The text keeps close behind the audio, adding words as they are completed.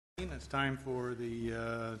It's time for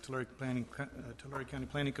the Tulare County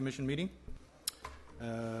Planning Commission meeting.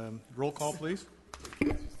 Roll call, please.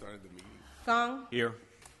 Started the meeting. Gong. Here.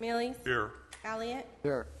 Millies. Here. Elliott.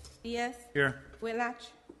 Here. Diaz. Here.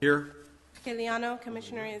 Whitlatch. Here. Kiliano,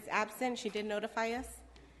 Commissioner, is absent. She did notify us.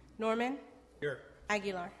 Norman. Here.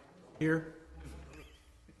 Aguilar. Here.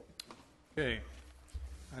 Okay.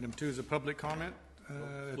 Item 2 is a public comment.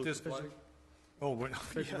 At this point. Oh, wait.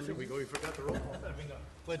 Yeah, we forgot the roll call. I mean, the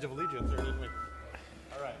Pledge of Allegiance there, didn't we?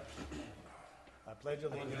 All right. I pledge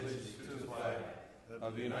allegiance to the flag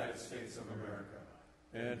of the United States of America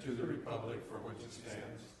and to the republic for which it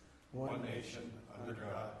stands, one nation, under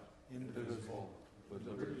God, indivisible, with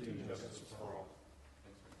liberty and justice for all.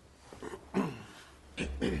 Oh,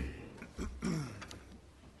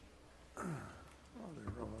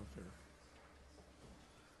 they're all out there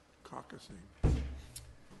caucusing.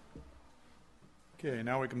 Okay,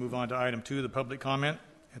 now we can move on to item 2, the public comment.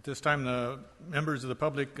 At this time, the members of the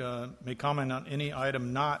public may comment on any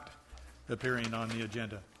item not appearing on the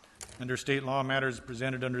agenda. Under state law, matters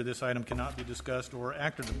presented under this item cannot be discussed or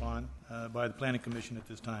acted upon by the Planning Commission at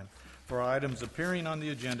this time. For items appearing on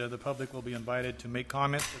the agenda, the public will be invited to make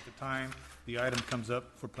comments at the time the item comes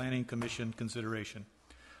up for Planning Commission consideration,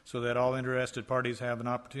 so that all interested parties have an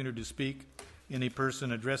opportunity to speak. Any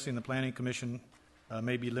person addressing the Planning Commission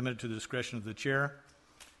may be limited to the discretion of the chair.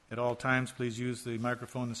 At all times, please use the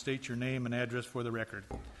microphone and state your name and address for the record.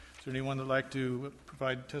 Is there anyone that would like to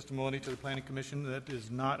provide testimony to the Planning Commission that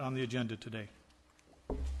is not on the agenda today?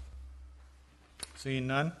 Seeing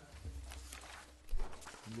none,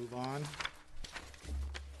 move on.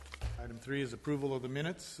 Item 3 is approval of the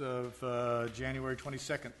minutes of January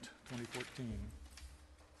 22nd, 2014.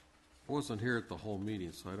 I wasn't here at the whole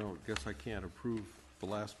meeting, so I guess I can't approve the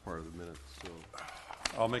last part of the minutes. So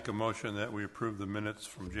I'll make a motion that we approve the minutes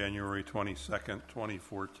from January 22nd,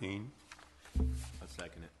 2014. I'll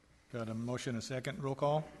second it. Got a motion, a second. Roll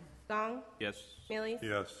call? Gong. Yes. Millies.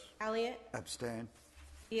 Yes. Elliott. Abstain.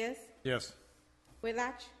 Diaz. Yes.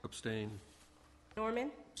 Whitlatch. abstain.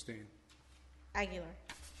 Norman. Abstain. Aguilar.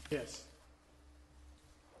 Yes.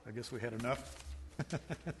 I guess we had enough.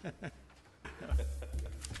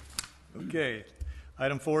 Okay.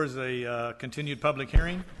 Item 4 is a continued public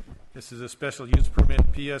hearing. This is a special use permit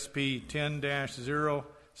PSP 10-060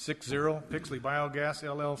 Pixley Biogas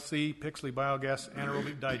LLC, Pixley Biogas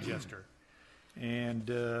Anaerobic Digester. And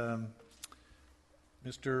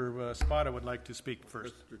Mr. Spada would like to speak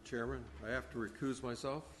first. Mr. Chairman, I have to recuse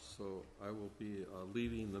myself, so I will be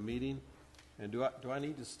leaving the meeting. And do I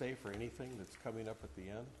need to stay for anything that's coming up at the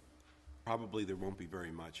end? Probably there won't be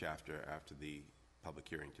very much after the public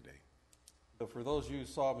hearing today. So for those of you who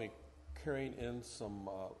saw me carrying in some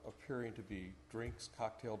appearing to be drinks,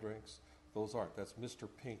 cocktail drinks, those aren't. That's Mr.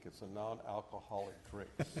 Pink. It's a non-alcoholic drink.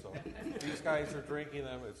 So these guys are drinking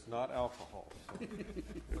them. It's not alcohol. So. Okay,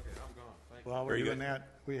 I'm gone. Thank you. While we're doing that,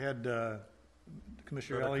 we had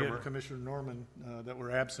Commissioner Elliott and Commissioner Norman that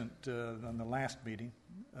were absent on the last meeting.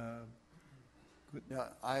 Yeah,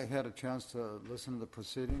 I had a chance to listen to the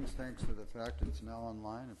proceedings. Thanks to the fact it's now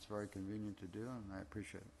online. It's very convenient to do, and I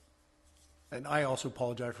appreciate it. And I also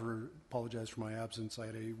apologize for my absence. I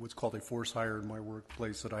had what's called a force hire in my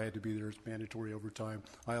workplace that I had to be there. It's mandatory overtime.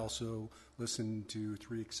 I also listened to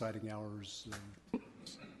 3 exciting hours.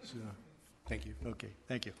 So, thank you. Okay,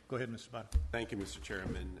 thank you. Go ahead, Mr. Spada. Thank you, Mr.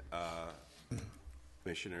 Chairman,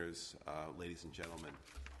 commissioners, ladies and gentlemen.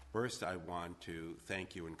 First, I want to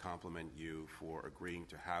thank you and compliment you for agreeing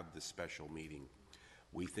to have this special meeting.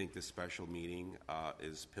 We think this special meeting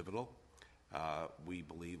is pivotal. We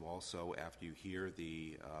believe also, after you hear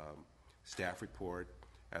the staff report,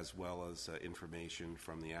 as well as information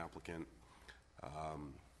from the applicant,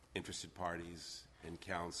 interested parties, and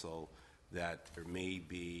council, that there may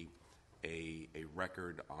be a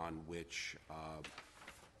record on which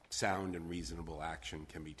sound and reasonable action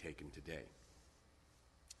can be taken today.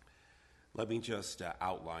 Let me just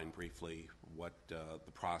outline briefly what the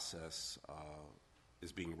process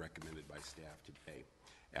is being recommended by staff today.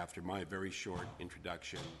 After my very short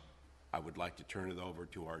introduction, I would like to turn it over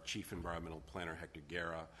to our Chief Environmental Planner, Hector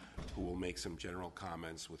Guerra, who will make some general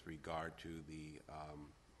comments with regard to the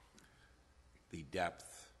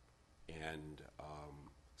depth and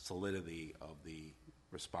solidity of the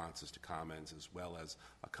responses to comments, as well as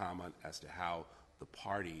a comment as to how the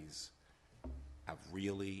parties have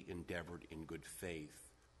really endeavored in good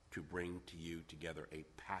faith to bring to you together a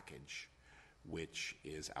package which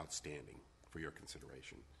is outstanding for your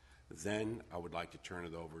consideration. Then I would like to turn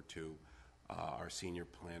it over to our senior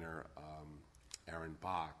planner, Aaron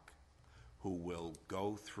Bach, who will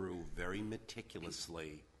go through very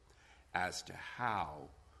meticulously as to how,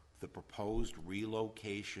 the proposed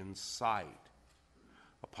relocation site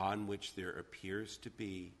upon which there appears to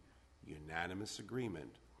be unanimous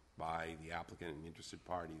agreement by the applicant and interested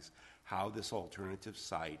parties how this alternative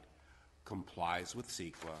site complies with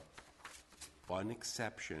CEQA, one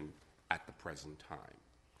exception at the present time.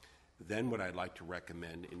 Then what I'd like to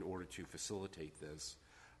recommend in order to facilitate this,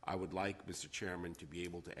 I would like, Mr. Chairman, to be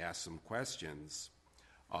able to ask some questions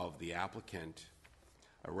of the applicant,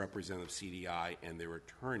 a representative of CDI, and their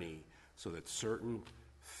attorney so that certain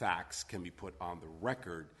facts can be put on the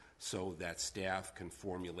record so that staff can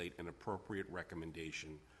formulate an appropriate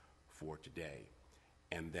recommendation for today.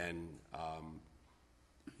 And then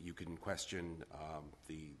you can question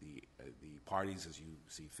the parties as you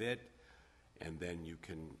see fit, and then you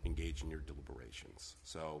can engage in your deliberations.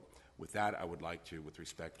 So with that, I would like to, with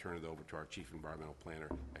respect, turn it over to our Chief Environmental Planner,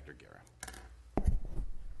 Hector Guerra.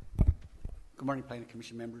 Good morning, Planning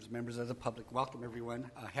Commission members, members of the public. Welcome,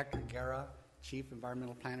 everyone. Hector Guerra, Chief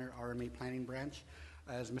Environmental Planner, RMA Planning Branch.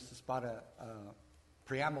 As Mr. Spada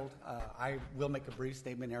preambled, I will make a brief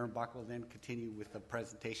statement. Aaron Bach will then continue with the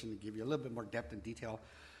presentation and give you a little bit more depth and detail.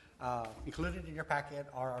 Included in your packet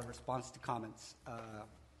are our response to comments.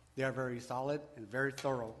 They are very solid and very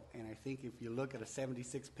thorough, and I think if you look at a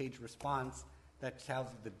 76-page response, that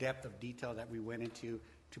tells you the depth of detail that we went into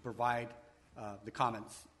to provide the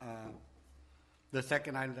comments. The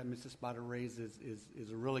second item that Mrs. Spada raised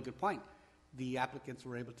is a really good point. The applicants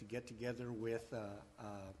were able to get together with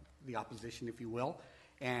the opposition, if you will,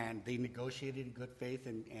 and they negotiated in good faith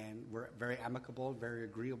and were very amicable, very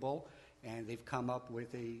agreeable, and they've come up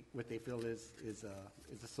with what they feel is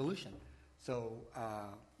a solution. So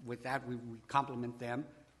with that, we compliment them.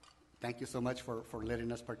 Thank you so much for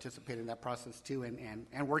letting us participate in that process too,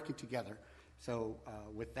 and working together. So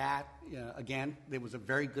with that, again, it was a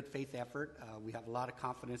very good faith effort. We have a lot of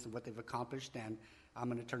confidence in what they've accomplished, and I'm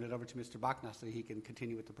going to turn it over to Mr. Bach now so he can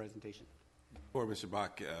continue with the presentation. Before Mr.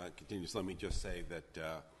 Bach continues, let me just say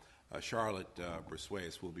that Charlotte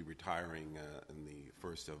Brasuez will be retiring in the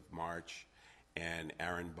 1st of March, and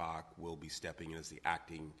Aaron Bach will be stepping in as the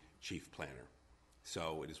acting chief planner.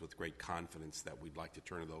 So it is with great confidence that we'd like to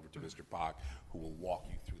turn it over to Mr. Bach, who will walk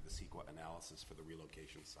you through the CEQA analysis for the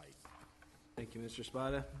relocation site. Thank you, Mr.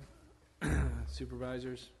 Spada.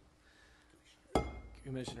 Supervisors,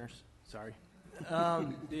 commissioners, sorry.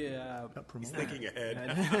 He's thinking ahead.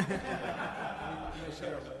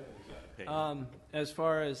 As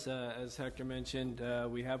far as Hector mentioned,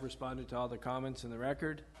 we have responded to all the comments in the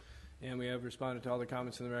record, and we have responded to all the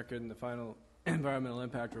comments in the record in the final environmental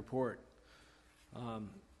impact report.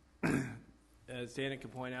 As Dana can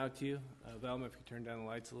point out to you, Velma, if you turn down the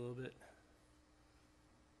lights a little bit.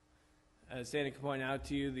 As Dana can point out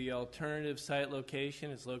to you, the alternative site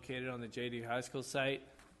location is located on the JD High School site,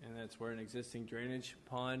 and that's where an existing drainage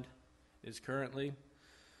pond is currently.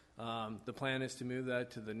 The plan is to move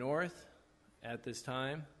that to the north at this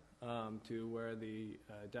time to where the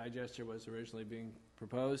digester was originally being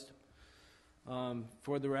proposed.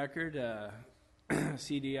 For the record,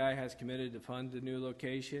 CDI has committed to fund the new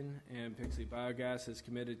location, and Pixley Biogas has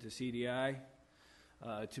committed to CDI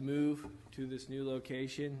to move to this new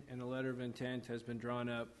location, and a letter of intent has been drawn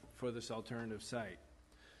up for this alternative site.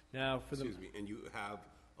 Now, for Excuse me, and you have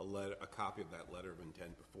a copy of that letter of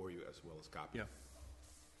intent before you, as well as copy. Yeah.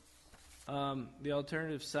 The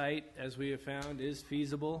alternative site, as we have found, is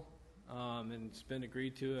feasible, and it's been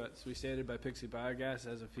agreed to, as we stated, by Pixley Biogas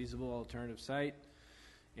as a feasible alternative site,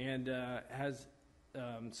 and has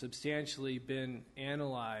substantially been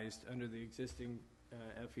analyzed under the existing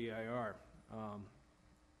FEIR.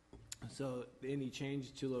 So any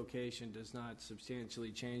change to location does not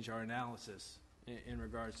substantially change our analysis in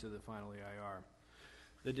regards to the final EIR.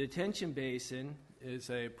 The detention basin is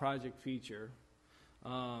a project feature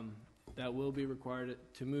that will be required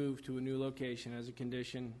to move to a new location as a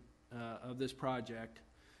condition of this project,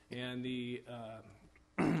 and the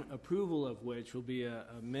approval of which will be a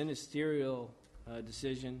ministerial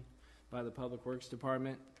decision by the Public Works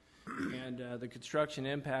Department, and the construction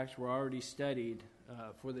impacts were already studied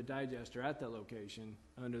for the digester at that location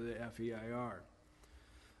under the FEIR.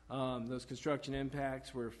 Those construction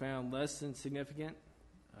impacts were found less than significant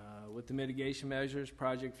with the mitigation measures,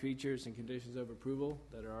 project features, and conditions of approval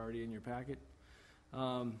that are already in your packet.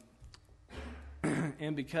 And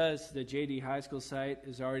because the JD High School site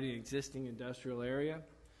is already an existing industrial area,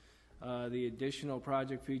 the additional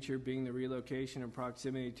project feature being the relocation and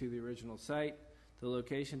proximity to the original site, the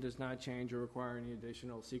location does not change or require any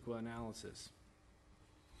additional CEQA analysis.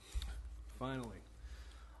 Finally,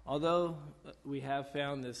 although we have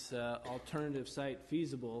found this alternative site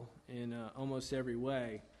feasible in almost every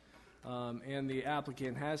way, And the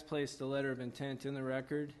applicant has placed a letter of intent in the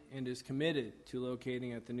record and is committed to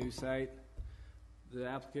locating at the new site. The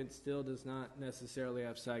applicant still does not necessarily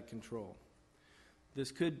have site control.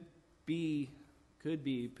 This could be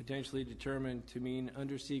potentially determined to mean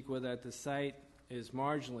under CEQA that the site is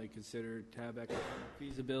marginally considered to have economic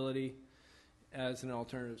feasibility as an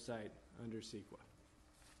alternative site under CEQA.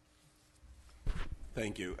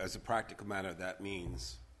 Thank you. As a practical matter, that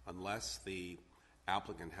means unless the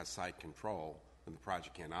applicant has site control, then the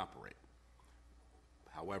project can't operate.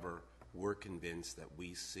 However, we're convinced that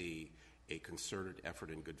we see a concerted effort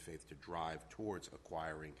in good faith to drive towards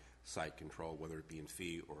acquiring site control, whether it be in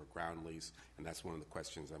fee or a ground lease, and that's one of the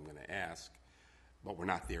questions I'm going to ask. But we're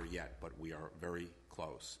not there yet, but we are very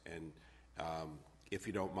close. And if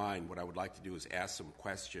you don't mind, what I would like to do is ask some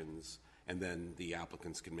questions, and then the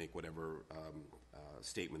applicants can make whatever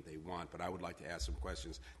statement they want. But I would like to ask some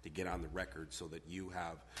questions to get on the record so that you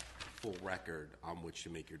have full record on which to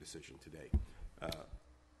make your decision today.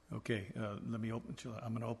 Okay, let me open.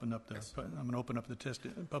 I'm going to open up the. I'm going to open up the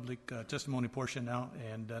public testimony portion now,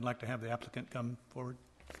 and I'd like to have the applicant come forward.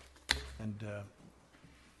 And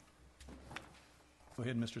go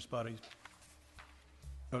ahead, Mr. Spada.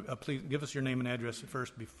 Please give us your name and address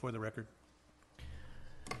first before the record.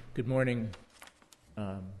 Good morning,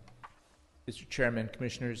 Mr. Chairman,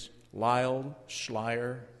 Commissioners. Lyle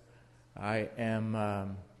Schleier. I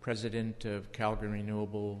am president of Calgary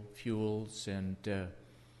Renewable Fuels and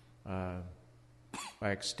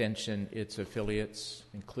by extension its affiliates,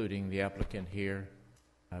 including the applicant here,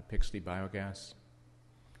 Pixley Biogas.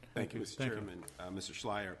 Thank you, Mr. Chairman. Mr.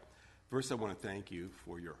 Schleier, first I want to thank you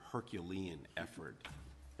for your Herculean effort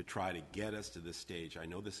to try to get us to this stage. I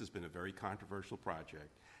know this has been a very controversial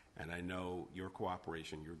project, and I know your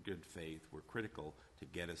cooperation, your good faith were critical to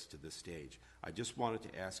get us to this stage. I just wanted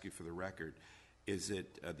to ask you for the record, is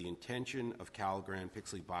it the intention of Calgary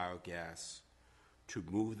Pixley Biogas to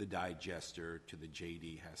move the digester to the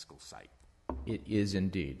J.D. Haskell site? It is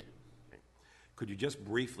indeed. Okay. Could you just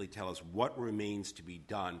briefly tell us what remains to be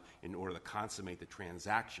done in order to consummate the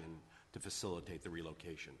transaction to facilitate the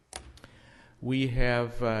relocation? We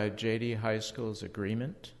have J.D. Haskell's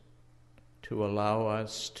agreement to allow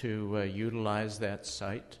us to utilize that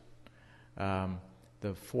site.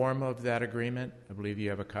 The form of that agreement, I believe you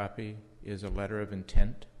have a copy, is a letter of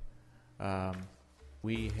intent.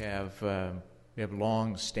 We have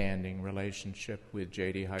long-standing relationship with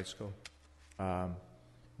J.D. Haskell.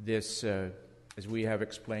 This, as we have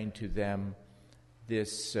explained to them,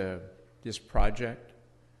 this project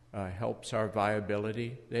helps our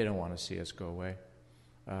viability. They don't want to see us go away.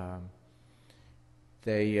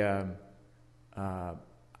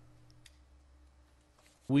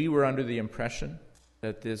 We were under the impression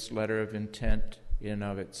that this letter of intent in and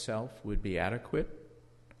of itself would be adequate,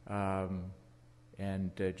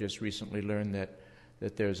 and just recently learned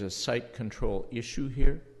that there's a site control issue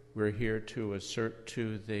here. We're here to assert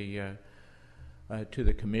to the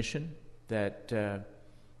Commission that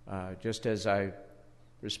just as I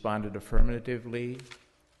responded affirmatively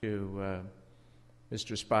to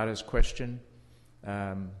Mr. Spada's question,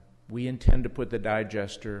 we intend to put the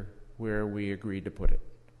digester where we agreed to put it.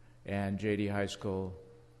 And J.D. Haskell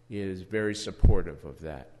is very supportive of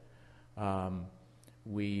that.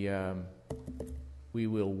 We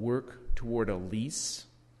will work toward a lease.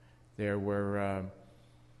 There were a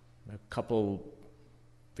couple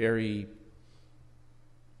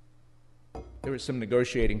there were some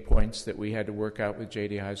negotiating points that we had to work out with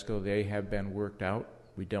J.D. Haskell. They have been worked out.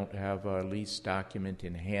 We don't have a lease document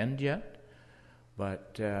in hand yet,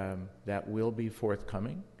 but that will be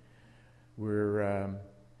forthcoming. We're,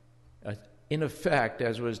 in effect,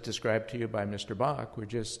 as was described to you by Mr. Bach, we're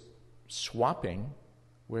just swapping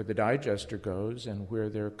where the digester goes and where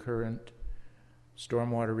their current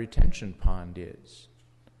stormwater retention pond is.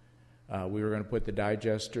 We were going to put the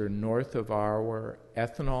digester north of our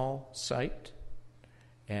ethanol site,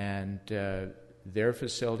 and their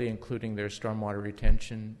facility, including their stormwater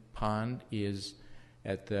retention pond, is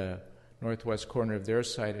at the northwest corner of their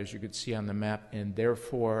site, as you could see on the map, and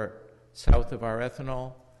therefore south of our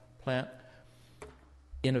ethanol plant.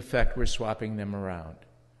 In effect, we're swapping them around.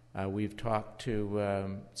 We've talked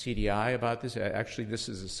to CDI about this. Actually, this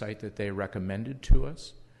is a site that they recommended to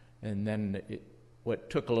us, and then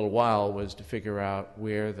what took a little while was to figure out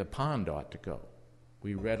where the pond ought to go.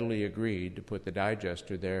 We readily agreed to put the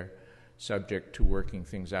digester there, subject to working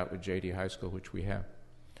things out with J.D. Haskell, which we have.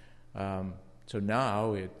 So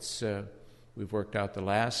now we've worked out the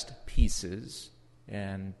last pieces,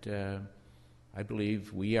 and I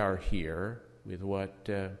believe we are here with what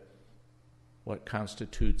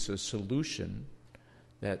constitutes a solution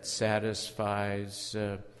that satisfies,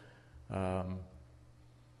 well,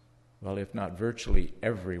 if not virtually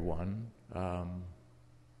everyone,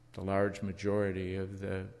 the large majority of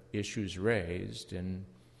the issues raised, and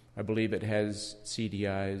I believe it has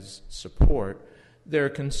CDI's support. Their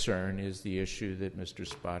concern is the issue that Mr.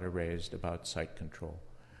 Spada raised about site control.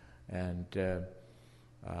 And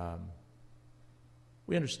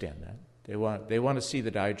we understand that. They want to see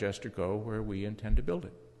the digester go where we intend to build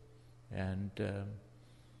it. And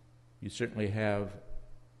you certainly have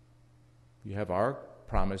our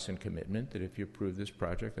promise and commitment that if you approve this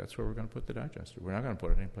project, that's where we're going to put the digester. We're not going to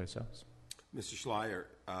put it anyplace else. Mr. Schleier,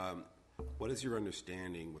 what is your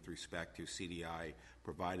understanding with respect to CDI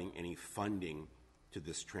providing any funding to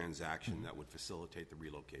this transaction that would facilitate the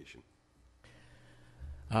relocation?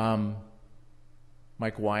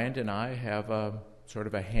 Mike Wyand and I have a sort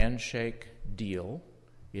of a handshake deal.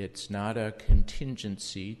 It's not a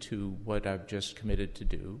contingency to what I've just committed to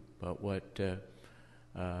do, but what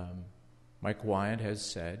Mike Wyand has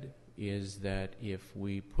said is that if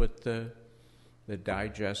we put the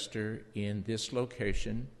digester in this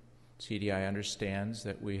location, CDI understands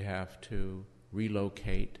that we have to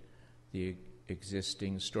relocate the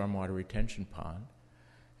existing stormwater retention pond,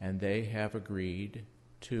 and they have agreed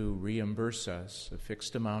to reimburse us a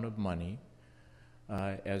fixed amount of money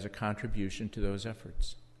as a contribution to those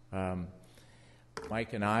efforts.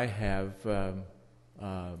 Mike and I have,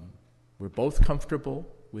 we're both comfortable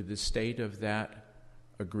with the state of that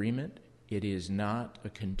agreement. It is not a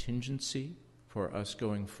contingency for us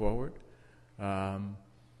going forward.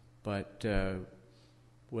 But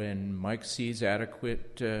when Mike sees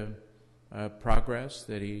adequate progress,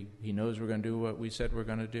 that he knows we're going to do what we said we're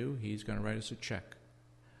going to do, he's going to write us a check.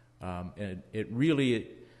 And it really,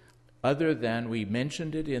 other than we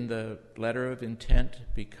mentioned it in the letter of intent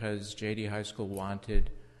because J.D. High School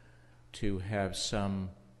wanted to have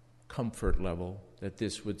some comfort level that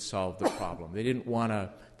this would solve the problem. They didn't want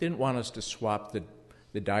us to swap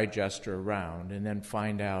the digester around and then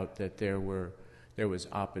find out that there was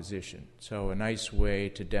opposition. So a nice way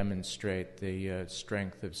to demonstrate the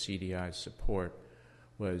strength of CDI's support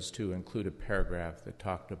was to include a paragraph that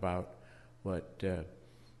talked about what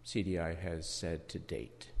CDI has said to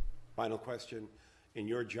date. Final question. In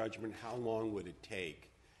your judgment, how long would it take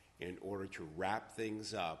in order to wrap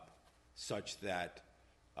things up such that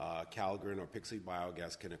Calgren or Pixley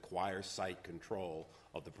Biogas can acquire site control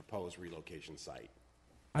of the proposed relocation site?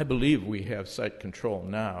 I believe we have site control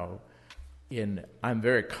now. I'm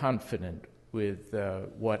very confident with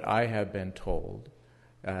what I have been told.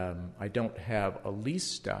 I don't have a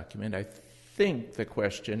lease document. I think the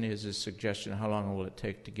question is a suggestion, how long will it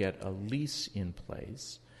take to get a lease in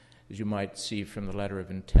place? As you might see from the letter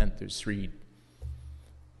of intent, there's three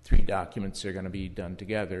documents that are going to be done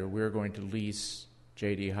together. We're going to lease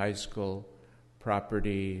J.D. High School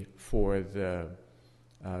property for the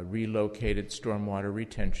relocated stormwater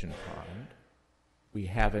retention pond. We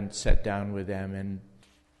haven't sat down with them, and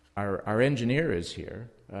our engineer is here,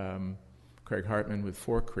 Craig Hartman with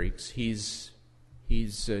Four Creeks. He's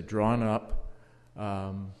drawn up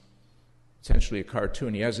essentially a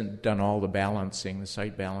cartoon. He hasn't done all the balancing, the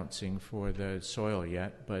site balancing for the soil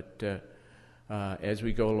yet, but as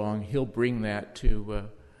we go along, he'll bring that to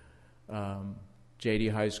J.D.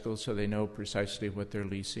 High School so they know precisely what they're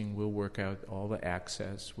leasing. We'll work out all the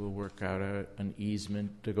access. We'll work out an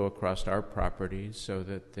easement to go across our property so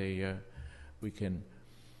that we can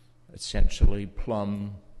essentially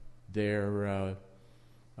plumb their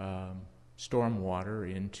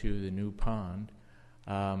stormwater into the new pond.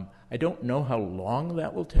 I don't know how long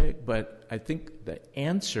that will take, but I think the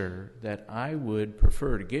answer that I would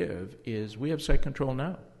prefer to give is we have site control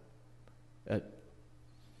now.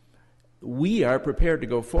 We are prepared to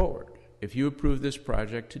go forward. If you approve this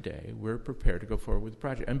project today, we're prepared to go forward with the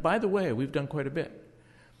project. And by the way, we've done quite a bit.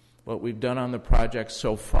 What we've done on the project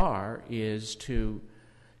so far is to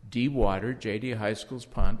de-water J.D. High School's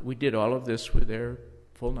pond. We did all of this with their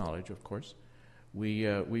full knowledge, of course.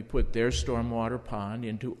 We put their stormwater pond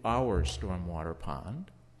into our stormwater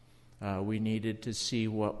pond. We needed to see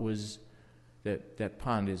what was, that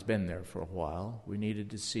pond has been there for a while. We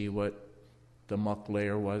needed to see what the muck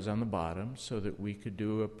layer was on the bottom so that we could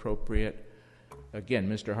do appropriate, again,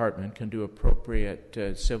 Mr. Hartman can do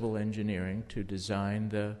appropriate civil engineering to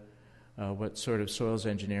design what sort of soils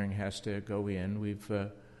engineering has to go in. We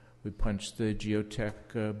punched the geotech,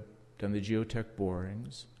 done the geotech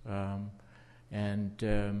borings, and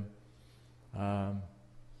done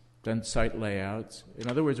site layouts. In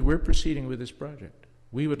other words, we're proceeding with this project.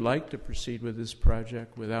 We would like to proceed with this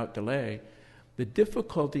project without delay. The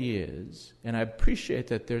difficulty is, and I appreciate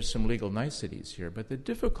that there's some legal niceties here, but the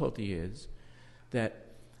difficulty is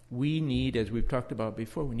that we need, as we've talked about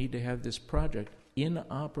before, we need to have this project in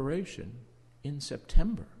operation in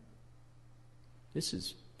September. This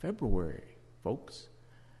is February, folks.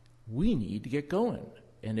 We need to get going.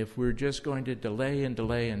 And if we're just going to delay and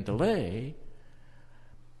delay and delay,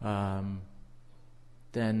 then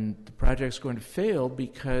the project's going to fail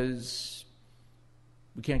because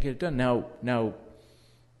we can't get it done. Now,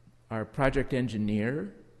 our project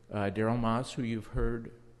engineer, Daryl Moss, who you've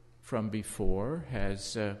heard from before,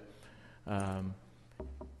 has, I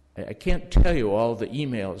can't tell you all the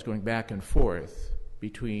emails going back and forth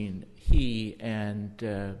between he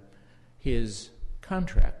and his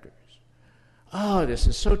contractors. Oh, this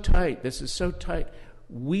is so tight. This is so tight.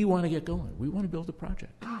 We want to get going. We want to build a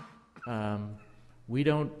project.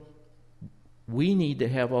 We need to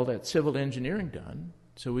have all that civil engineering done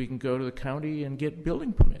so we can go to the county and get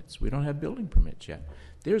building permits. We don't have building permits yet.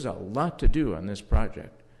 There's a lot to do on this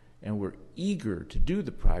project, and we're eager to do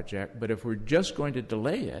the project, but if we're just going to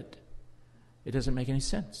delay it, it doesn't make any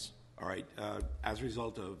sense. All right. As a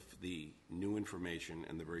result of the new information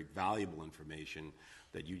and the very valuable information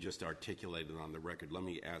that you just articulated on the record, let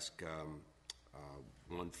me ask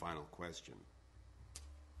one final question.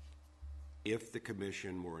 If the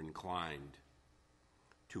commission were inclined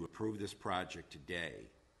to approve this project today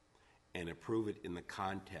and approve it in the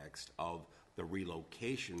context of the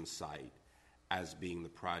relocation site as being the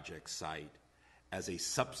project site, as a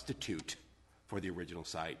substitute for the original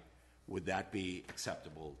site, would that be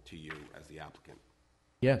acceptable to you as the applicant?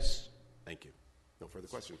 Yes. Thank you. No further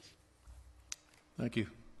questions? Thank you.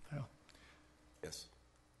 Al? Yes.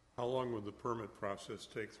 How long would the permit process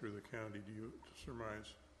take through the county, do you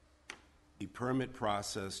surmise? The permit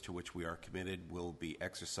process to which we are committed will be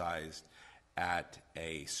exercised at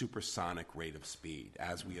a supersonic rate of speed,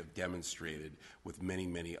 as we have demonstrated with many,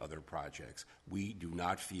 many other projects. We do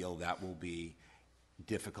not feel that will be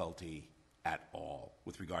difficulty at all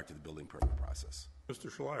with regard to the building permit process. Mr.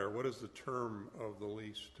 Schleier, what is the term of the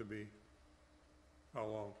lease to be? How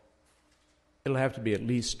long? It'll have to be at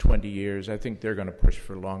least 20 years. I think they're going to push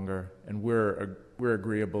for longer, and we're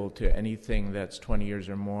agreeable to anything that's 20 years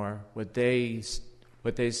or more. What they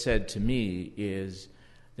said to me is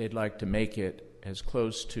they'd like to make it as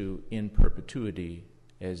close to in perpetuity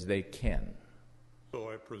as they can.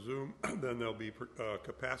 So I presume then there'll be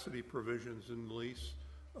capacity provisions in the lease.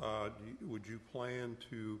 Would you plan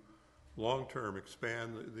to long-term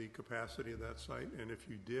expand the capacity of that site? And if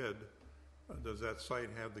you did, does that site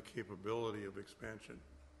have the capability of expansion?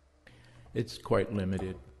 It's quite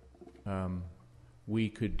limited. We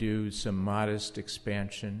could do some modest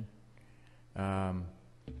expansion, and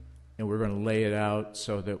we're going to lay it out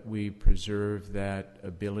so that we preserve that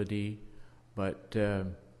ability. But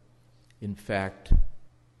in fact,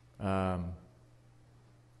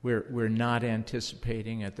 we're not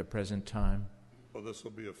anticipating at the present time. Well, this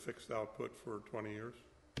will be a fixed output for 20 years?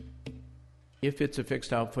 If it's a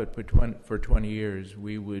fixed output for 20 years,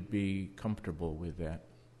 we would be comfortable with that.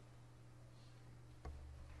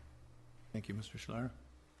 Thank you, Mr. Schleier.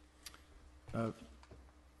 I'd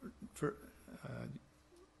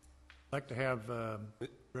like to have...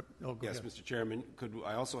 yes, ahead. Mr. Chairman. Could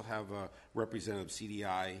I also have a representative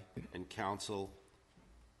CDI and council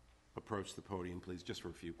approach the podium, please, just for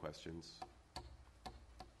a few questions?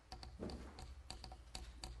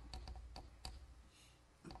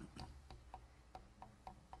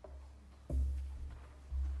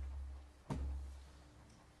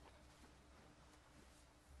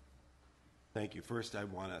 Thank you. First, I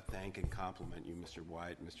want to thank and compliment you, Mr.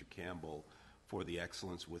 Wyatt and Mr. Campbell, for the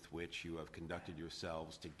excellence with which you have conducted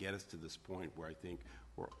yourselves to get us to this point where I think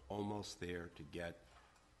we're almost there to get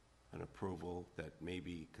an approval that may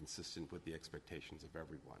be consistent with the expectations of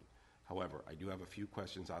everyone. However, I do have a few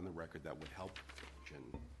questions on the record that would help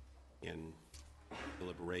in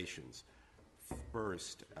deliberations.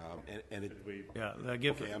 First,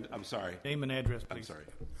 give I'm sorry. Name and address, please. I'm sorry.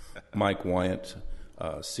 Mike Wyatt,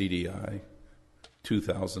 CDI,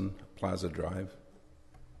 2000 Plaza Drive.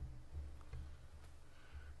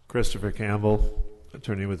 Christopher Campbell,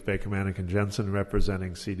 attorney with Baker Manick & Jensen,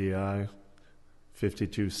 representing CDI,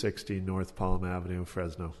 5260 North Palm Avenue,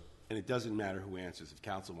 Fresno. And it doesn't matter who answers. If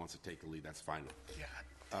council wants to take the lead, that's fine.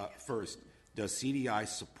 First, does CDI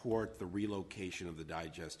support the relocation of the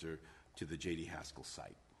digester to the J.D. Haskell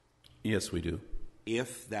site? Yes, we do.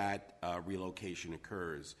 If that relocation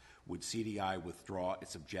occurs, would CDI withdraw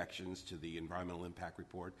its objections to the environmental impact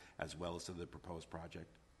report as well as to the proposed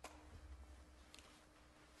project?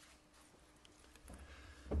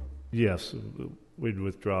 Yes, we'd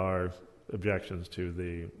withdraw our objections to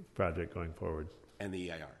the project going forward. And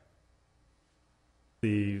the EIR.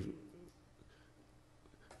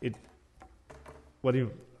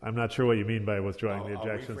 I'm not sure what you mean by withdrawing the I'll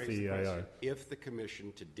objections to rephrase the the EIR. question. If the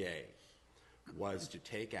commission today was to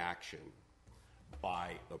take action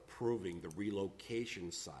by approving the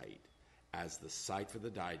relocation site as the site for the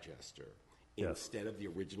digester, Yes. instead of the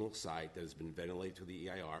original site that has been ventilated to the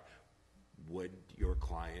EIR, would your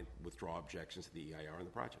client withdraw objections to the EIR on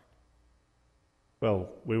the project? Well,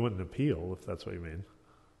 we wouldn't appeal if that's what you mean.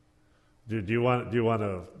 Do you want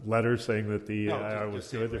a letter saying that the EIR was just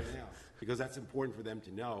say it good? right now, because that's important for them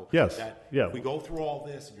to know. Yes, That yeah. if we go through all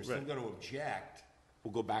this and you're still Right. going to object,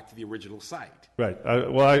 we'll go back to the original site. Right.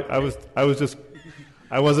 I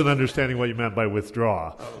wasn't understanding what you meant by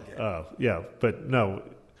withdraw. Okay. Yeah, but no,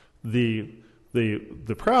 the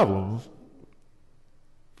problem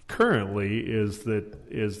currently is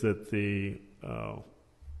that the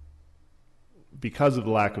because of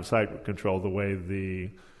the lack of site control, the way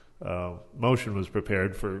the motion was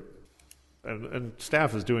prepared for, and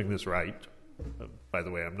staff is doing this right. By the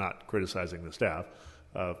way, I'm not criticizing the staff.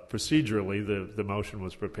 Procedurally, the motion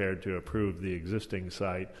was prepared to approve the existing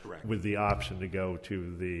site. Correct. With the option to go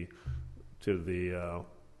to the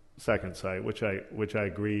second site, which I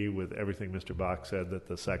agree with everything Mr. Bach said, that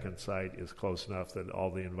the second site is close enough that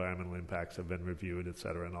all the environmental impacts have been reviewed, et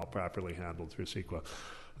cetera, and all properly handled through CEQA.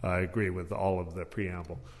 I agree with all of the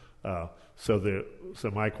preamble. So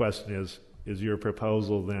my question is your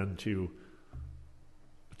proposal then to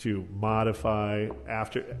modify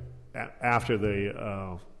after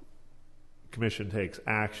the commission takes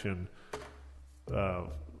action,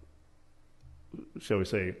 shall we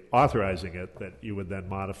say, authorizing it, that you would then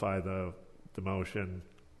modify the motion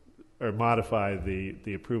or modify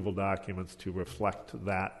the approval documents to reflect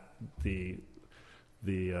that the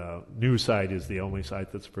new site is the only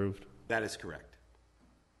site that's approved? That is correct.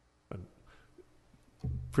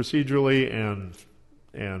 Procedurally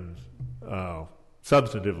and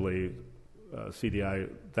substantively, CDI,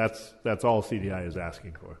 that's all CDI is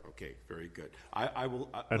asking for. Okay, very good. I will.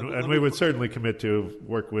 And we would certainly commit to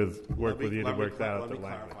work with you to work that out. Let me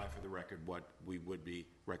clarify for the record what we would be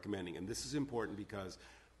recommending. And this is important because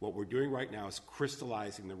what we're doing right now is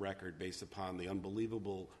crystallizing the record based upon the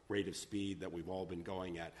unbelievable rate of speed that we've all been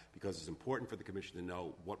going at, because it's important for the commission to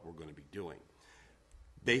know what we're going to be doing.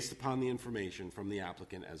 Based upon the information from the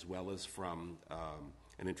applicant as well as from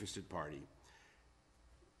an interested party,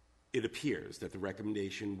 it appears that the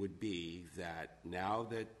recommendation would be that now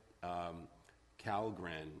that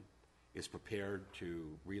Calgren is prepared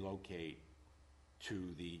to relocate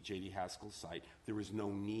to the J.D. Haskell site, there is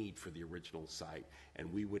no need for the original site,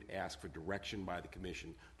 and we would ask for direction by the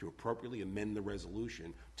commission to appropriately amend the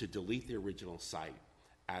resolution to delete the original site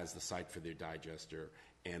as the site for their digester,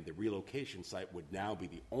 and the relocation site would now be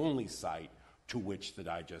the only site to which the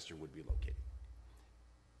digester would be located.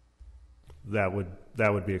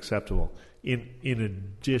 That would be acceptable. In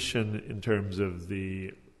addition, in terms of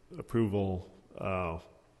the approval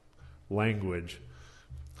language,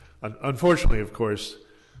 unfortunately, of course,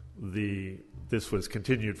 this was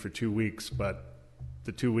continued for 2 weeks, but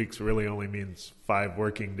the 2 weeks really only means 5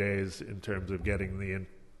 working days in terms of getting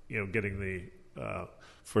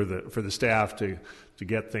for the staff to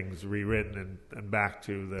get things rewritten and back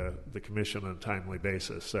to the commission on a timely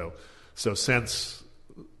basis. So since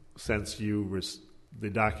the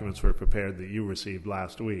documents were prepared that you received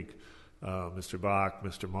last week, Mr. Bach,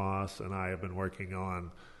 Mr. Moss, and I have been working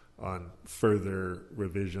on further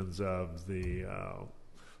revisions of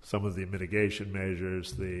some of the mitigation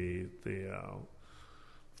measures, the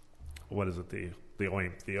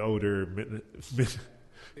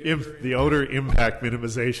odor impact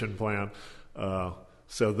minimization plan.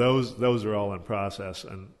 So those are all in process.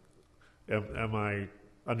 And am I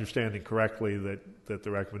understanding correctly that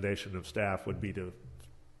the recommendation of staff would be to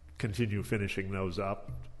continue finishing those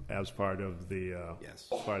up as part of the Yes.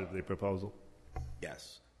 part of the proposal?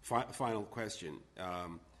 Yes. Final question.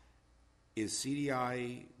 Is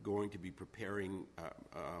CDI going to be preparing,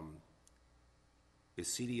 is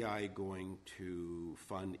CDI going to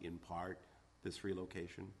fund in part this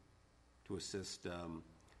relocation to assist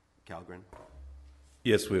Calgren?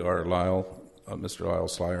 Yes, we are. Mr. Lyle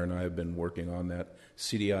Slyer and I have been working on that.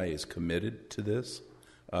 CDI is committed to this.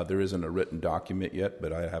 There isn't a written document yet,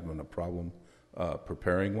 but I haven't a problem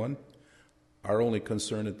preparing one. Our only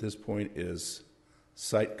concern at this point is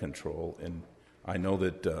site control, and I know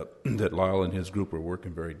that that Lyle and his group are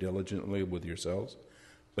working very diligently with yourselves.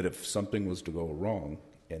 But if something was to go wrong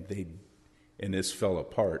and this fell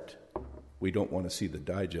apart, we don't want to see the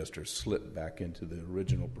digester slip back into the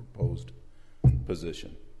original proposed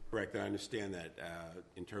position. Correct. I understand that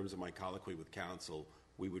in terms of my colloquy with counsel,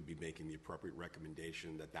 we would be making the appropriate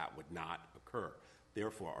recommendation that that would not occur.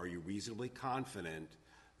 Therefore, are you reasonably confident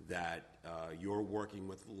that your working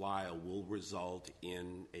with Lyle will result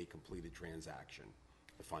in a completed transaction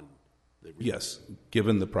to fund the... Yes.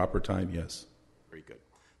 Given the proper time, yes. Very good.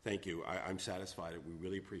 Thank you. I'm satisfied. We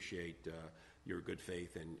really appreciate your good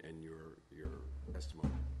faith and your testimony.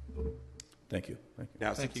 Thank you. Thank you.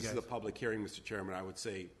 Now, since this is a public hearing, Mr. Chairman, I would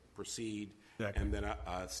say proceed, and then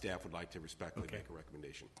staff would like to respectfully make a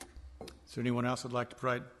recommendation. Is there anyone else who would like to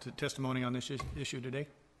provide testimony on this issue today?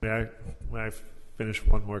 May I finish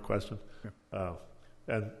one more question? Sure.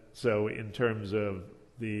 And so in terms of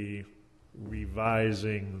the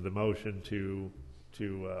revising the motion to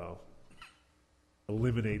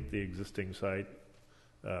eliminate the existing site,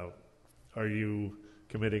 are you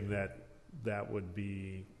committing that would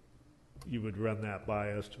be, you would run that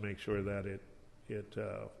by us to make sure that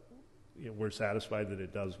we're satisfied that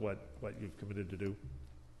it does what you've committed to do?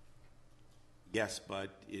 Yes, but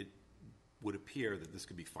it would appear that this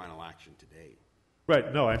could be final action today.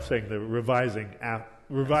 Right. No, I'm saying the revising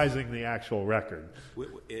the actual record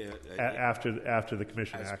after the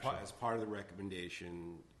commission action. As part of the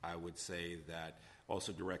recommendation, I would say that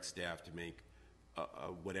also direct staff to make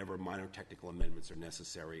whatever minor technical amendments are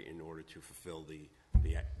necessary in order to fulfill the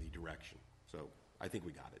direction. So I think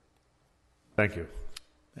we got it. Thank you.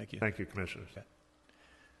 Thank you. Thank you, Commissioners. Okay.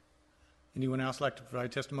 Anyone else like to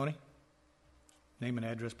provide testimony? Name and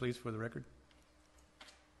address, please, for the record.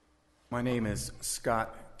 My name is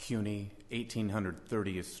Scott Cuney, 1800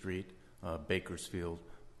 30th Street, Bakersfield,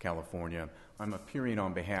 California. I'm appearing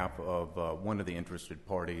on behalf of one of the interested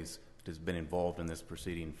parties that has been involved in this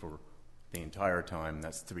proceeding for the entire time.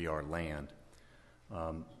 That's 3R Land.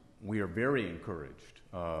 We are very encouraged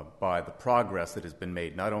by the progress that has been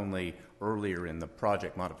made, not only earlier in the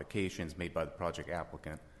project modifications made by the project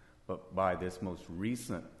applicant, but by this most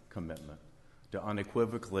recent commitment to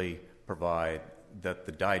unequivocally provide that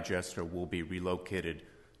the digester will be relocated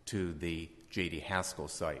to the J.D. Haskell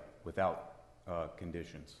site without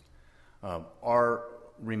conditions. Our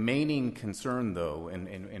remaining concern, though,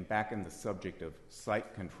 and back in the subject of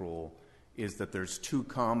site control, is that there's two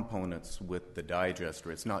components with the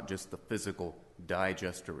digester. It's not just the physical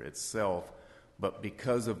digester itself, but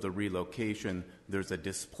because of the relocation, there's a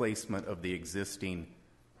displacement of the existing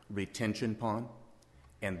retention pond,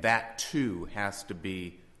 and that too has to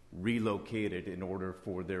be relocated in order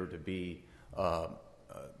for there to be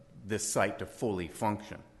this site to fully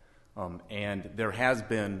function. And there has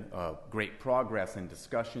been great progress and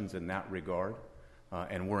discussions in that regard,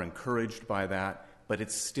 and we're encouraged by that, but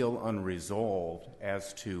it's still unresolved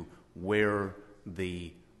as to where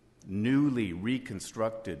the newly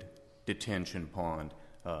reconstructed detention pond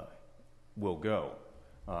will go.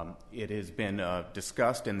 It has been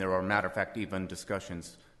discussed, and there are, matter of fact, even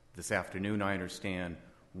discussions this afternoon, I understand,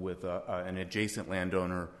 with an adjacent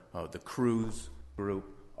landowner, the Cruz Group,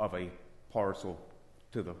 of a parcel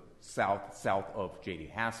to the south of J.D.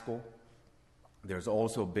 Haskell. There's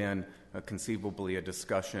also been conceivably a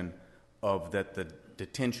discussion of that the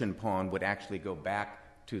detention pond would actually go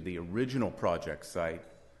back to the original project site,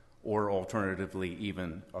 or alternatively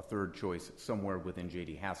even a third choice somewhere within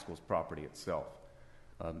J.D. Haskell's property itself.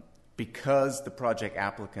 Because the project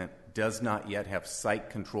applicant does not yet have site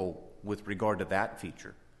control with regard to that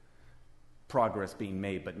feature, progress being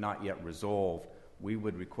made but not yet resolved, we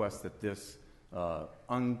would request that this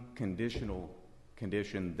unconditional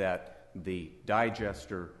condition that the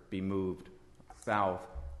digester be moved south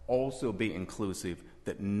also be inclusive,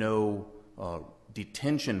 that no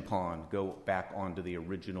detention pond go back onto the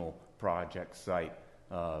original project site,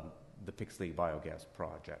 the Pixley Biogas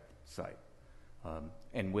project site.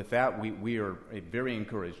 And with that, we are very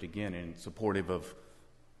encouraged, again, and supportive of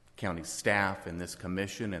county staff and this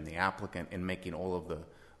commission and the applicant in making all of the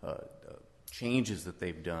changes that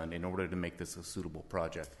they've done in order to make this a suitable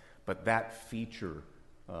project. But that feature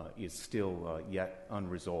is still yet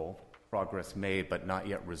unresolved. Progress made, but not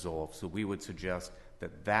yet resolved. So we would suggest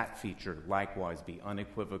that that feature likewise be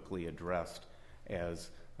unequivocally addressed, as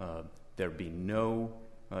there be no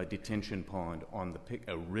detention pond on the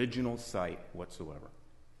original site whatsoever.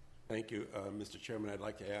 Thank you. Mr. Chairman, I'd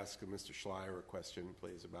like to ask Mr. Schleier a question,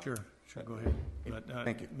 please, about... Sure, go ahead. But,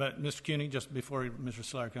 thank you. But, Mr. Cuney, just before Mr.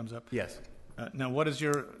 Schleier comes up. Yes. Now, what is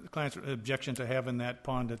your client's objection to having that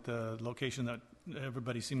pond at the location that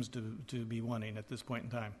everybody seems to be wanting at this point in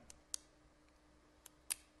time?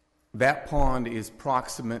 That pond is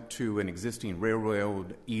proximate to an existing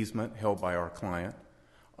railroad easement held by our client.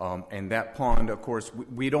 And that pond, of course,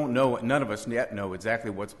 we don't know, none of us yet know exactly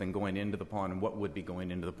what's been going into the pond and what would be going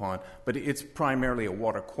into the pond, but it's primarily a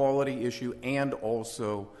water quality issue and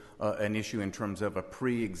also an issue in terms of a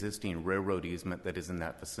pre-existing railroad easement that is in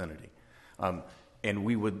that vicinity. And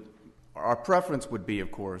our preference would be,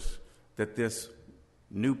 of course, that this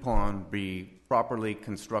new pond be properly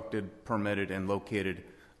constructed, permitted, and located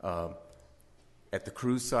at the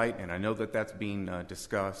cruise site, and I know that that's being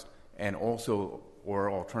discussed, and also,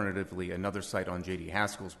 or alternatively, another site on J.D.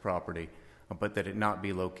 Haskell's property, but that it not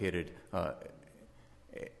be located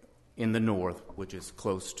in the north, which is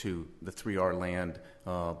close to the 3R land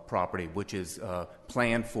property, which is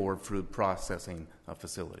planned for food processing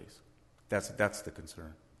facilities. That's the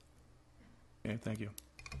concern. Okay, thank you.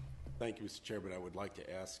 Thank you, Mr. Chairman. I would like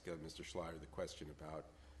to ask Mr. Schleier the question about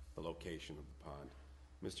the location of the pond.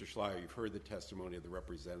 Mr. Schleier, you've heard the testimony of the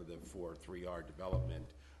representative for 3R development.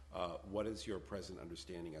 What is your present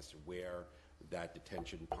understanding as to where that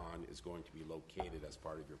detention pond is going to be located as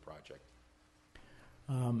part of your project?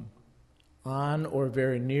 On or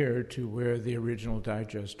very near to where the original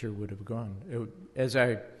digester would have gone. As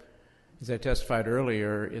I testified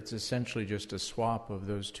earlier, it's essentially just a swap of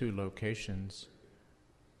those two locations.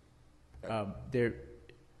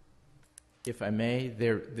 If I may,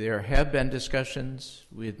 there have been discussions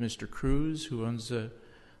with Mr. Cruz, who owns the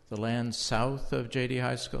land south of J.D.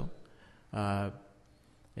 Haskell. By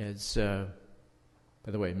the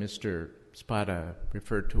way, Mr. Spada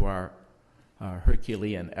referred to our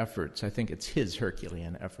Herculean efforts. I think it's his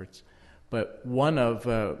Herculean efforts. But one of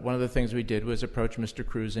the things we did was approach Mr.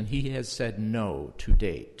 Cruz, and he has said no to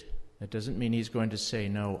date. That doesn't mean he's going to say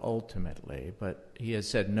no ultimately, but he has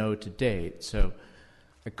said no to date. So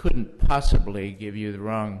I couldn't possibly give you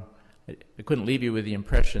I couldn't leave you with the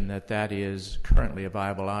impression that that is currently a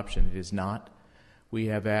viable option. It is not. We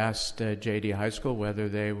have asked J.D. Haskell whether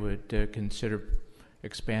they would consider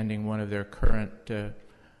expanding one of their current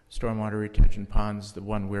stormwater retention ponds. The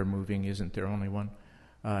one we're moving isn't their only one.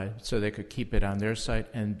 So they could keep it on their site,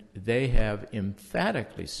 and they have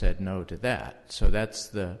emphatically said no to that. So that's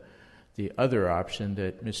the other option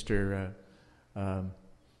that Mr.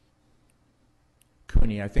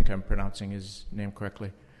 Cooney, I think I'm pronouncing his name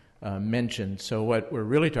correctly, mentioned. So what we're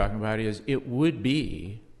really talking about is it would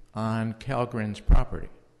be on Calgren's property.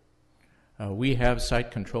 We have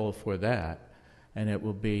site control for that, and it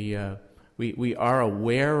will be, we are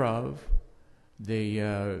aware of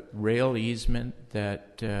the rail easement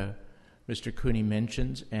that Mr. Cooney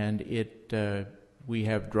mentions, and we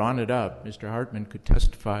have drawn it up. Mr. Hartman could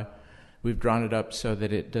testify. We've drawn it up so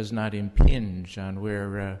that it does not impinge on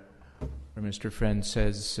where Mr. Friend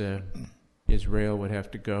says his rail would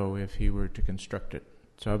have to go if he were to construct it.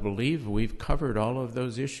 So I believe we've covered all of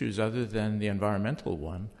those issues other than the environmental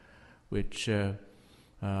one, which it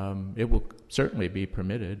will certainly be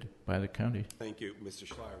permitted by the county. Thank you, Mr.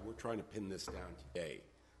 Schleier. We're trying to pin this down today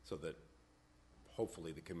so that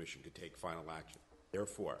hopefully the commission could take final action.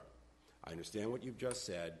 Therefore, I understand what you've just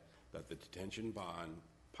said, that the detention pond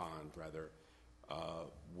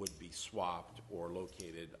would be swapped or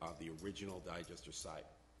located on the original digester site.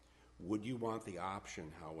 Would you want the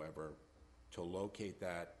option, however, to locate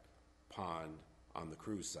that pond on the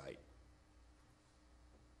cruise site?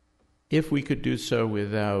 If we could do so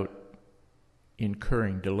without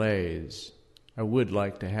incurring delays, I would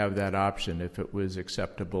like to have that option if it was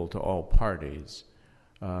acceptable to all parties.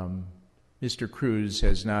 Mr. Cruz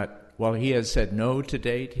has not, while he has said no to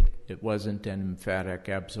date, it wasn't an emphatic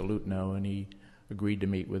absolute no, and he agreed to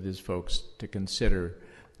meet with his folks to consider.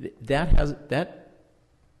 That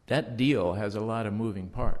deal has a lot of moving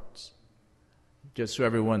parts. Just so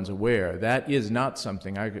everyone's aware, that is not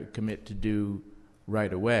something I could commit to do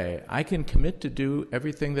right away. I can commit to do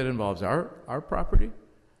everything that involves our property,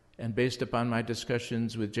 and based upon my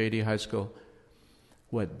discussions with J.D. Haskell,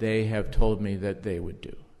 what they have told me that they would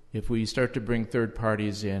do. If we start to bring third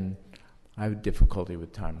parties in, I have difficulty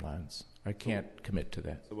with timelines. I can't commit to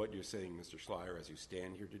that. So what you're saying, Mr. Schleier, as you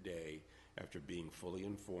stand here today, after being fully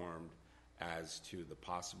informed as to the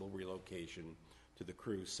possible relocation to the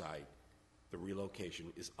cruise site, the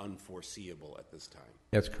relocation is unforeseeable at this time?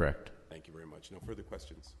 That's correct. Thank you very much. No further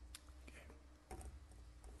questions. Do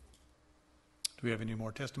we have any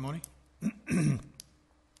more testimony?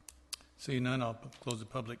 Seeing none, I'll close the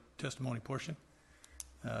public testimony portion.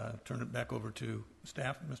 Turn it back over to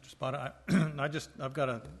staff. Mr. Spada, I've got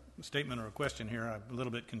a statement or a question here. I'm a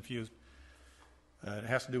little bit confused. It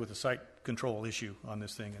has to do with the site control issue on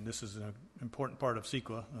this thing, and this is an important part of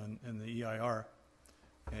CEQA and the EIR.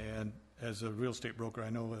 And as a real estate broker,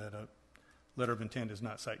 I know that a letter of intent is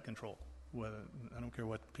not site control. whether, I don't care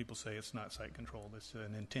what people say, it's not site control. It's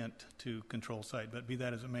an intent to control site, but be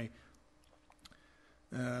that as it may.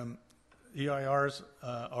 EIRs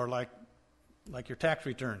are like your tax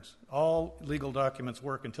returns. All legal documents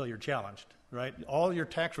work until you're challenged, right? All your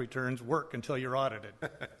tax returns work until you're audited.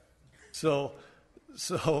 So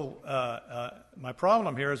my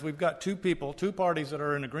problem here is we've got two parties that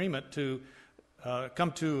are in agreement to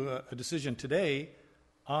come to a decision today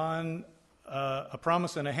on a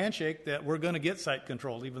promise and a handshake that we're going to get site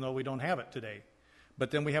control, even though we don't have it today. But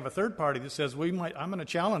then we have a third party that says I'm going to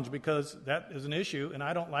challenge because that is an issue, and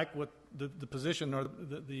I don't like what the position or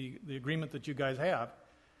the agreement that you guys have,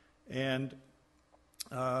 and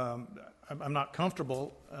I'm not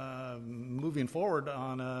comfortable moving forward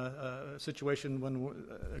on a situation when we're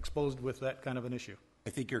exposed with that kind of an issue. I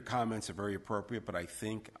think your comments are very appropriate, but I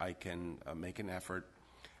think I can make an effort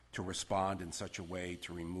to respond in such a way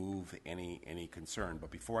to remove any concern. But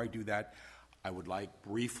before I do that, I would like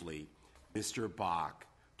briefly Mr. Bach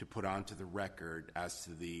to put onto the record as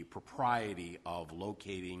to the propriety of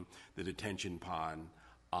locating the detention pond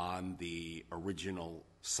on the original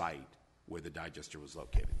site where the digester was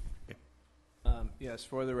located. Yes,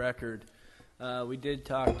 for the record, we did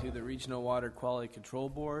talk to the Regional Water Quality Control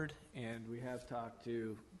Board, and we have talked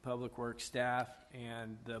to Public Works staff,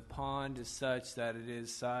 and the pond is such that it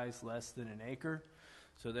is size less than an acre,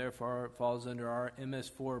 so therefore it falls under our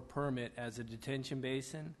MS4 permit as a detention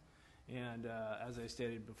basin. And as I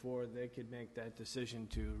stated before, they could make that decision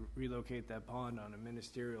to relocate that pond on a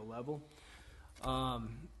ministerial level.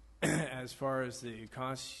 As far as the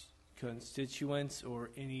constituents or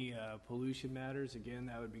any pollution matters, again,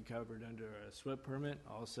 that would be covered under a SWIP permit,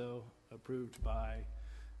 also approved by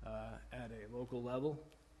at a local level.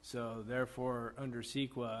 So therefore, under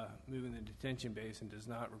CEQA, moving the detention basin does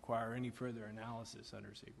not require any further analysis under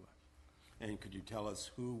CEQA. And could you tell us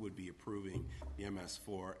who would be approving the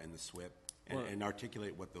MS4 and the SWIP, and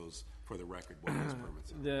articulate what those, for the record, what those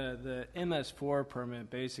permits are? The MS4 permit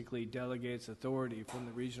basically delegates authority from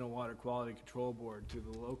the Regional Water Quality Control Board to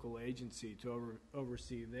the local agency to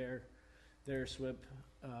oversee their SWIP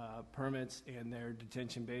permits and their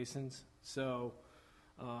detention basins. So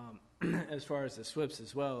as far as the SWIPs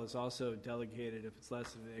as well, is also delegated, if it's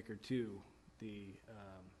less than an acre, to the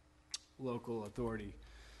local authority.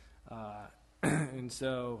 And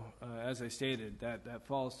so, as I stated, that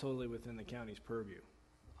falls totally within the county's purview,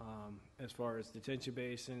 as far as detention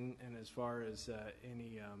basin and as far as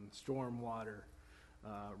any storm water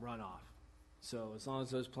runoff. So as long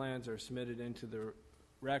as those plans are submitted into the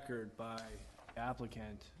record by the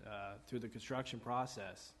applicant through the construction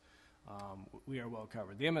process, we are well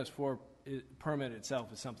covered. The MS4 permit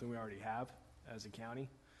itself is something we already have as a county,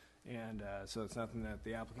 and so it's nothing that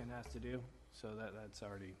the applicant has to do. So that's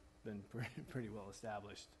already been pretty well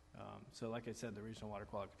established. So like I said, the Regional Water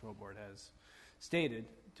Quality Control Board has stated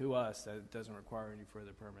to us that it doesn't require any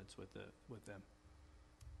further permits with them.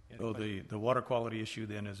 So the water quality issue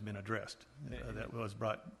then has been addressed. That was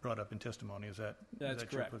brought up in testimony. Is that that's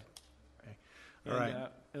correct? Okay. All right.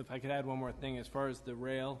 If I could add one more thing, as far as the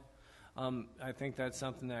rail, I think that's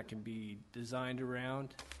something that can be designed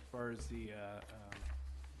around as far as the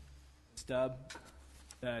stub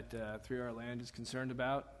that 3R Land is concerned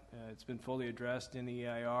about. It's been fully addressed in the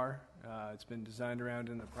EIR. It's been designed around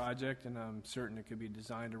in the project, and I'm certain it could be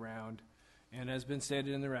designed around, and has been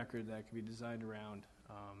stated in the record that it could be designed around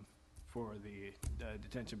for the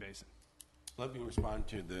detention basin. Let me respond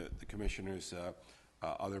to the Commissioner's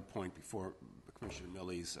other point before Commissioner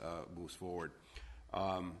Millies moves forward.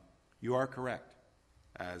 You are correct.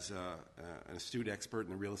 As an astute expert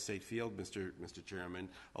in the real estate field, Mr. Chairman,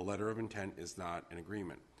 a letter of intent is not an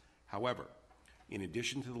agreement. However, in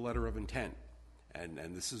addition to the letter of intent, and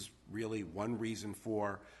this is really one reason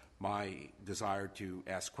for my desire to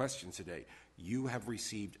ask questions today, you have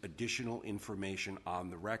received additional information on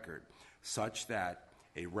the record such that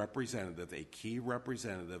a representative, a key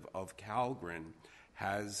representative of Calgren,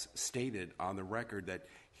 has stated on the record that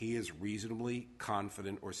he is reasonably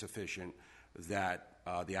confident or sufficient that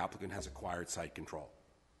the applicant has acquired site control.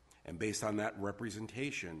 And based on that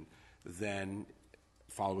representation, then,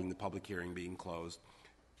 following the public hearing being closed,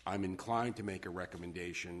 I'm inclined to make a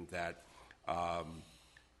recommendation that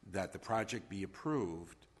that the project be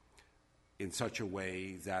approved in such a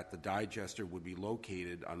way that the digester would be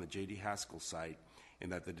located on the J.D. Haskell site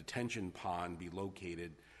and that the detention pond be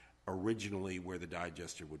located originally where the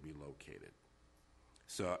digester would be located.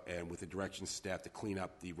 So, and with the direction staff to clean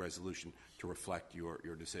up the resolution to reflect your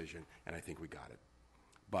decision, and I think we got it.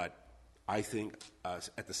 But I think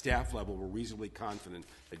at the staff level, we're reasonably confident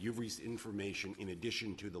that you've received information in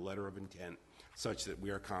addition to the letter of intent such that we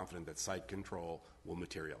are confident that site control will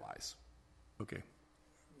materialize. Okay.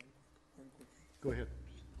 Go ahead.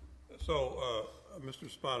 So, Mr.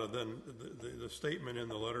 Spada, then the statement in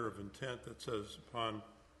the letter of intent that says upon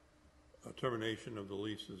termination of the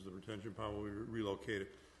leases, the retention pond will be relocated,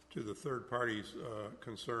 to the third party's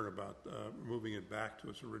concern about moving it back to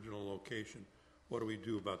its original location, what do we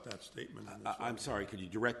do about that statement? In this I'm sorry, could you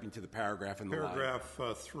direct me to the paragraph in the line? Paragraph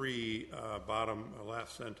 3, bottom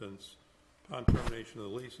last sentence. Upon termination of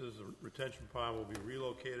the leases, the retention pond will be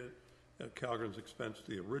relocated at Calgren's expense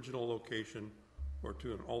to the original location or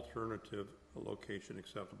to an alternative location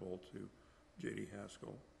acceptable to J.D.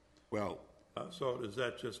 Haskell. Well, so does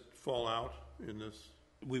that just fall out in this?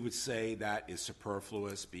 we would say that is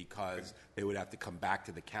superfluous because they would have to come back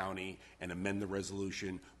to the county and amend the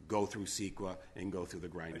resolution, go through CEQA, and go through the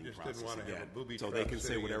grinding just process didn't want to have again. a booby So trap they can say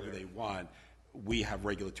sitting in whatever there. they want. We have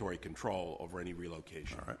regulatory control over any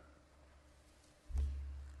relocation. All right.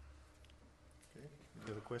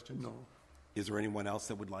 Any other questions? No. Is there anyone else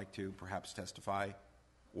that would like to perhaps testify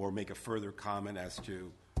or make a further comment as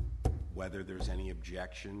to whether there's any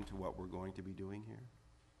objection to what we're going to be doing here?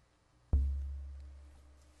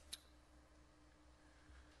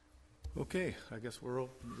 Okay, I guess we're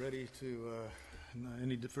ready to,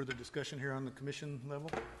 any further discussion here on the commission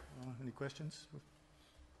level? Any questions?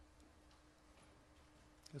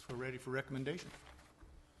 Guess we're ready for recommendation.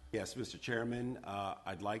 Yes, Mr. Chairman,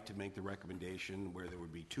 I'd like to make the recommendation where there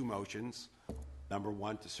would be two motions. Number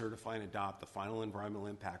one, to certify and adopt the final environmental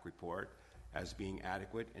impact report as being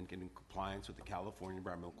adequate and in compliance with the California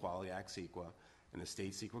Environmental Quality Act, CEQA, and the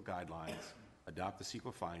state CEQA guidelines, adopt the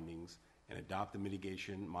CEQA findings, and adopt the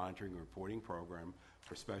mitigation monitoring and reporting program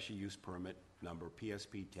for special use permit number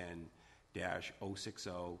PSP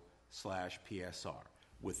 10-060/PSR,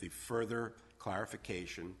 with the further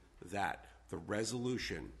clarification that the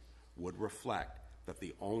resolution would reflect that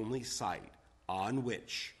the only site on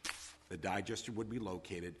which the digester would be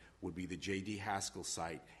located would be the J.D. Haskell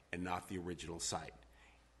site and not the original site.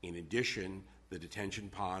 In addition, the detention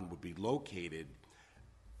pond would be located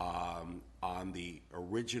on the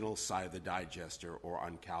original site of the digester or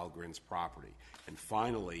on Calgren's property. And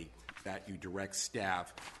finally, that you direct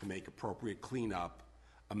staff to make appropriate cleanup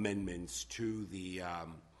amendments to the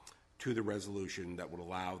resolution that would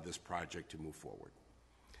allow this project to move forward.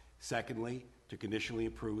 Secondly, to conditionally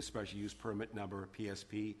approve special use permit number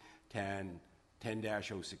PSP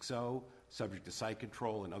 10-060, subject to site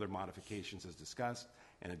control and other modifications as discussed,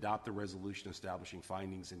 and adopt the resolution establishing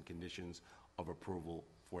findings and conditions of approval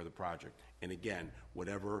for the project. And again,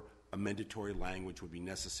 whatever amendatory language would be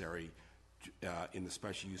necessary in the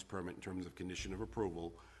special use permit in terms of condition of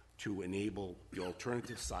approval to enable the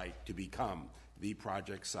alternative site to become the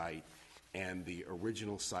project site and the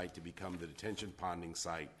original site to become the detention ponding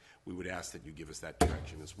site, we would ask that you give us that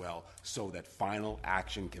direction as well so that final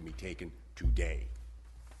action can be taken today.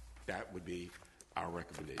 That would be our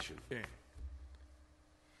recommendation. Okay.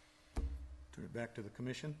 Turn it back to the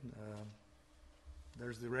commission.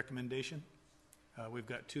 There's the recommendation. We've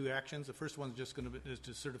got two actions. The first one's just is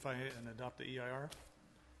to certify and adopt the EIR.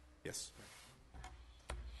 Yes.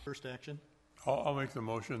 First action. I'll make the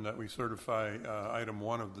motion that we certify item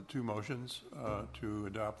 1 of the two motions to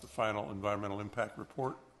adopt the final environmental impact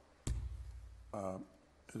report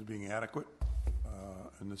as being adequate.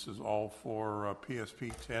 And this is all for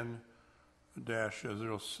PSP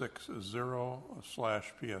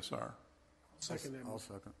 10-060/PSR. Second that I'll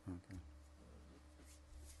motion. second. Okay.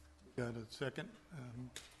 Got a second?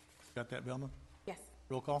 Got that, Velma? Yes.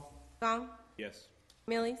 Roll call? Gong, Yes.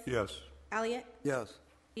 Millies, Yes. Elliott, Yes.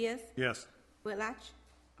 Diaz, Yes. Whitlatch.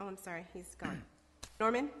 Oh, I'm sorry, he's gone.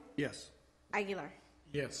 Norman, Yes. Aguilar.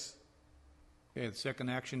 Yes. Okay, the second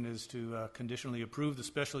action is to conditionally approve the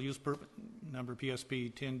special use permit number PSP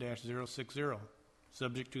 10-060,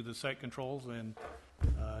 subject to the site controls and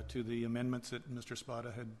to the amendments that Mr.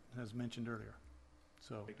 Spada has mentioned earlier.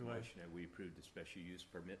 So, Make a do I, motion that we approve the special use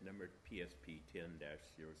permit number PSP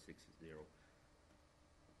 10-060.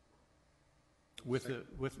 with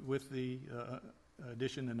the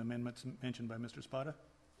addition and amendments mentioned by Mr. Spada?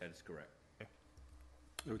 That is correct. I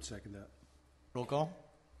would second that. Roll call?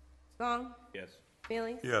 Gong, Yes.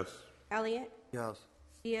 Millies, Yes. Elliott, Yes.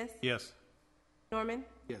 Diaz, Yes. Norman,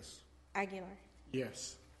 Yes. Aguilar.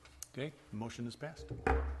 Yes. Okay, the motion is passed.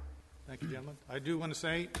 Thank you, gentlemen. I do want to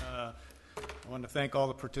say, I want to thank all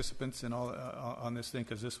the participants and all on this thing,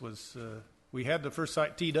 because this was, we had the first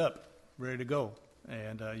site teed up, ready to go,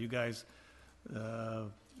 and you guys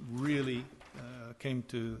really came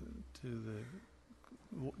to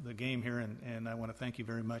the game here, and I want to thank you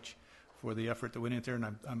very much for the effort that went into there, and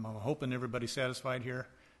I'm hoping everybody's satisfied here,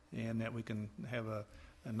 and that we can have a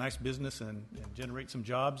nice business and generate some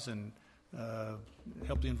jobs and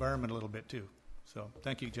help the environment a little bit too. So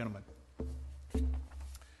thank you, gentlemen.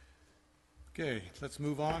 Okay, let's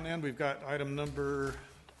move on then. We've got item number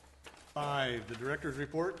 5, the director's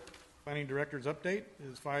report. Planning director's update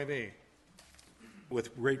is 5A.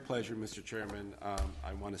 With great pleasure, Mr. Chairman,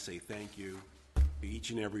 I want to say thank you to each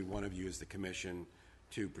and every one of you as the commission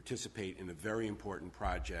to participate in a very important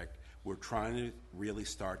project. We're trying to really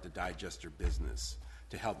start the digester business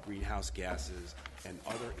to help greenhouse gases and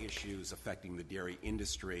other issues affecting the dairy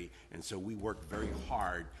industry. And so we worked very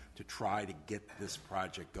hard to try to get this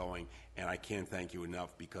project going. And I can't thank you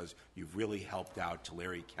enough because you've really helped out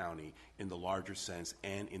Tulare County in the larger sense,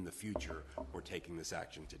 and in the future, we're taking this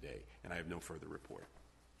action today. And I have no further report.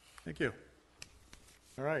 Thank you.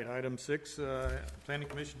 All right, item 6, Planning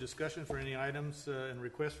Commission discussion for any items and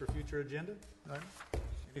requests for future agenda.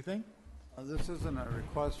 Anything? This isn't a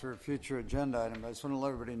request for a future agenda item, but I just want to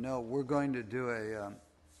let everybody know, we're going to do a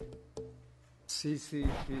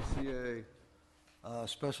CCPCA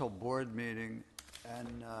special board meeting,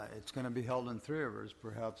 and it's going to be held in Three Rivers,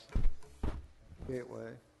 perhaps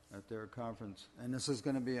Gateway, at their conference. And this is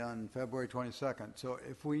going to be on February 22nd. So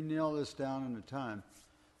if we nail this down in the time,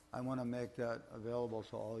 I want to make that available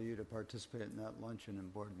to all of you to participate in that luncheon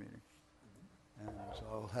and board meeting. And so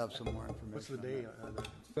I'll have some more information. What's the on day? that.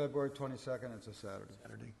 February 22nd, it's a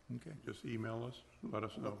Saturday. Okay. Just email us, let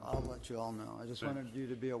us know. I'll let you all know. I just wanted you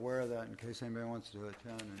to be aware of that in case anybody wants to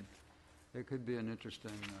attend. And it could be an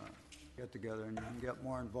interesting get-together, and you can get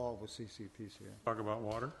more involved with CCPCA. Talk about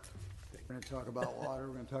water? We're going to talk about water.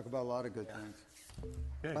 We're going to talk about a lot of good things.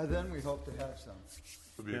 Okay. By then, we hope to have some.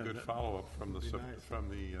 It'll be a good follow-up from the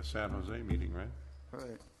San Jose meeting, right?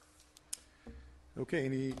 Right. Okay,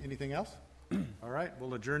 anything else? All right,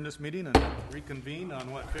 we'll adjourn this meeting and reconvene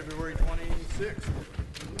on what, February 26th?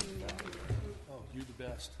 Oh, you're the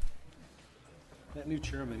best. That new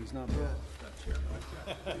chairman, he's not bad.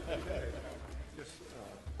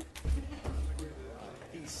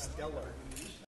 He's stellar.